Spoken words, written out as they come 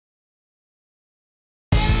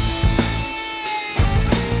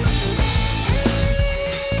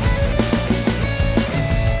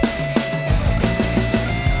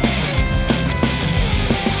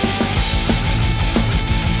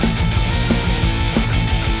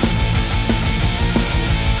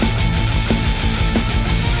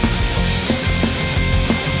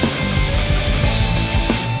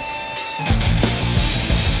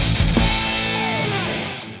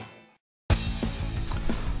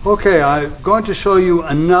Okay, I'm going to show you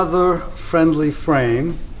another friendly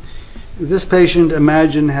frame. This patient,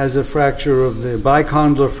 imagine, has a fracture of the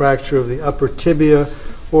bicondylar fracture of the upper tibia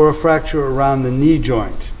or a fracture around the knee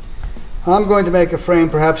joint. I'm going to make a frame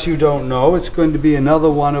perhaps you don't know. It's going to be another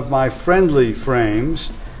one of my friendly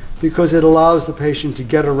frames because it allows the patient to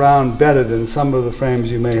get around better than some of the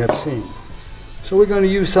frames you may have seen. So we're going to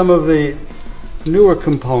use some of the newer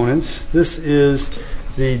components. This is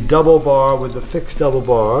the double bar with the fixed double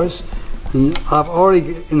bars. And I've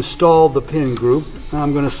already installed the pin group. Now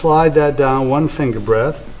I'm going to slide that down one finger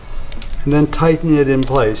breadth and then tighten it in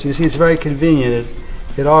place. You see, it's very convenient.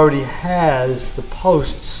 It already has, the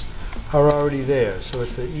posts are already there, so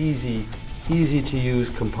it's an easy to use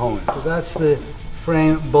component. So that's the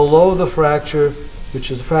frame below the fracture,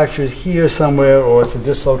 which is the fracture is here somewhere, or it's a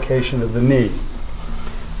dislocation of the knee.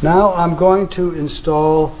 Now I'm going to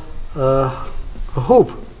install a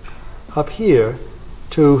hoop up here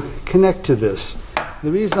to connect to this.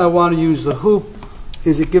 The reason I want to use the hoop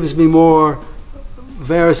is it gives me more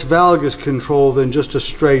varus valgus control than just a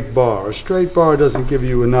straight bar. A straight bar doesn't give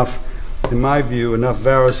you enough, in my view, enough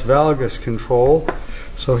varus valgus control.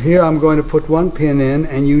 So here I'm going to put one pin in,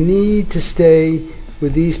 and you need to stay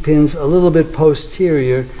with these pins a little bit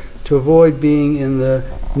posterior to avoid being in the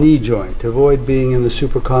knee joint, to avoid being in the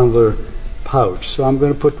supracondylar pouch. So I'm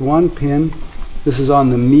going to put one pin. This is on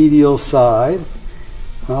the medial side.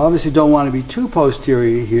 I obviously don't want to be too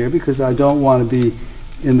posterior here because I don't want to be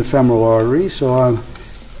in the femoral artery, so I'm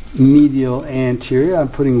medial anterior. I'm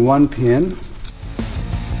putting one pin.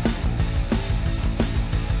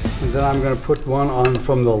 And then I'm going to put one on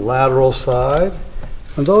from the lateral side.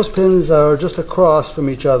 And those pins are just across from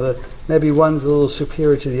each other. Maybe one's a little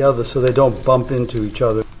superior to the other so they don't bump into each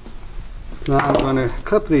other. Now I'm going to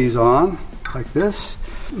clip these on like this.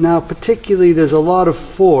 Now particularly there's a lot of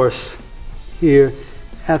force here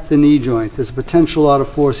at the knee joint. There's a potential lot of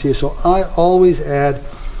force here, so I always add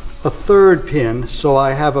a third pin so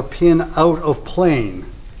I have a pin out of plane.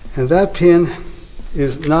 And that pin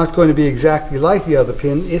is not going to be exactly like the other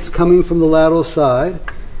pin. It's coming from the lateral side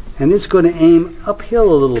and it's going to aim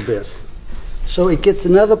uphill a little bit. So it gets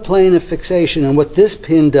another plane of fixation, and what this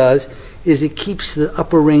pin does is it keeps the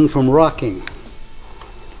upper ring from rocking.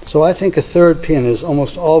 So I think a third pin is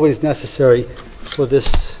almost always necessary for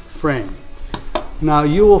this frame. Now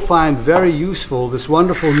you will find very useful this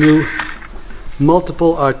wonderful new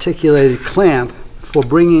multiple articulated clamp for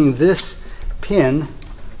bringing this pin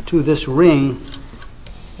to this ring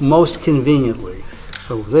most conveniently.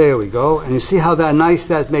 So there we go, and you see how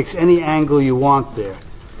that makes any angle you want there.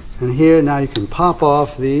 And here now you can pop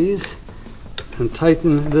off these and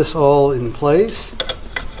tighten this all in place.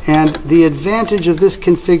 And the advantage of this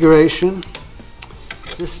configuration,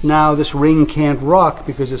 this ring can't rock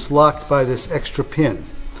because it's locked by this extra pin.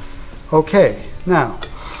 Okay, now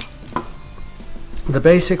the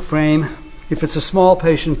basic frame, if it's a small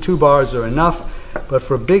patient, 2 bars are enough, but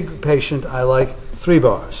for a big patient I like 3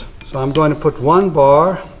 bars. So I'm going to put 1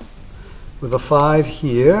 bar with a 5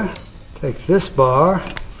 here, take this bar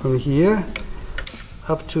from here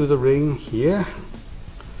up to the ring here,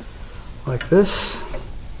 like this,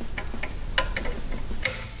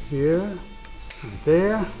 here and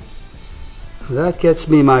there. That gets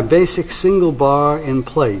me my basic single bar in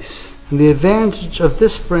place. And the advantage of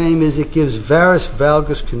this frame is it gives varus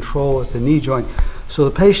valgus control at the knee joint, so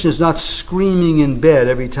the patient is not screaming in bed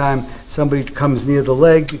every time somebody comes near the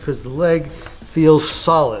leg, because the leg feels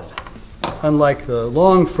solid. Unlike the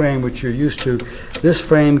long frame which you're used to, this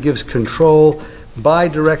frame gives control,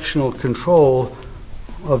 bidirectional control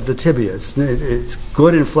of the tibia. It's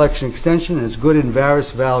good in flexion extension and it's good in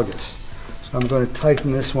varus valgus. So I'm going to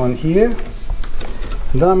tighten this one here.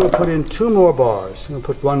 And then I'm going to put in 2 more bars. I'm going to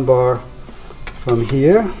put 1 bar from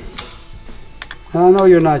here. And I know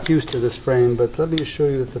you're not used to this frame, but let me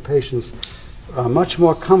assure you that the patients are much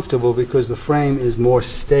more comfortable because the frame is more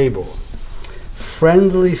stable.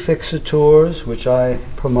 Friendly fixators, which I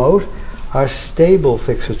promote, are stable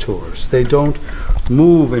fixators. They don't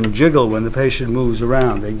move and jiggle when the patient moves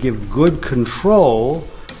around. They give good control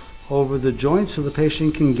over the joint so the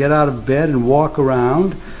patient can get out of bed and walk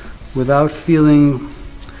around without feeling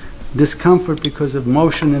discomfort because of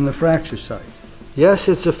motion in the fracture site. Yes,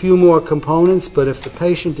 it's a few more components, but if the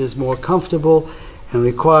patient is more comfortable and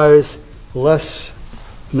requires less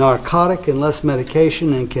narcotic and less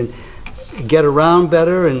medication and can get around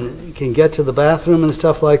better and can get to the bathroom and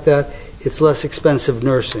stuff like that, it's less expensive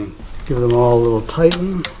nursing. Give them all a little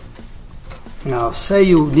tighten. Now, say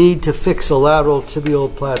you need to fix a lateral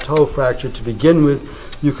tibial plateau fracture to begin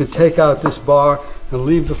with, you could take out this bar and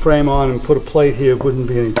leave the frame on and put a plate here. It wouldn't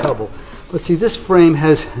be any trouble. But see, this frame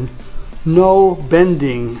has no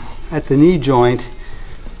bending at the knee joint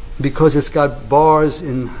because it's got bars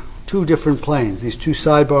in two different planes, these two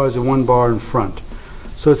side bars and one bar in front.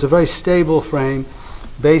 So it's a very stable frame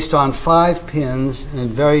based on 5 pins,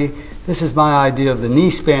 and this is my idea of the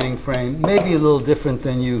knee spanning frame, maybe a little different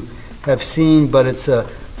than you have seen, but it's a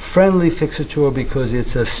friendly fixator because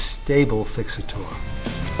it's a stable fixator.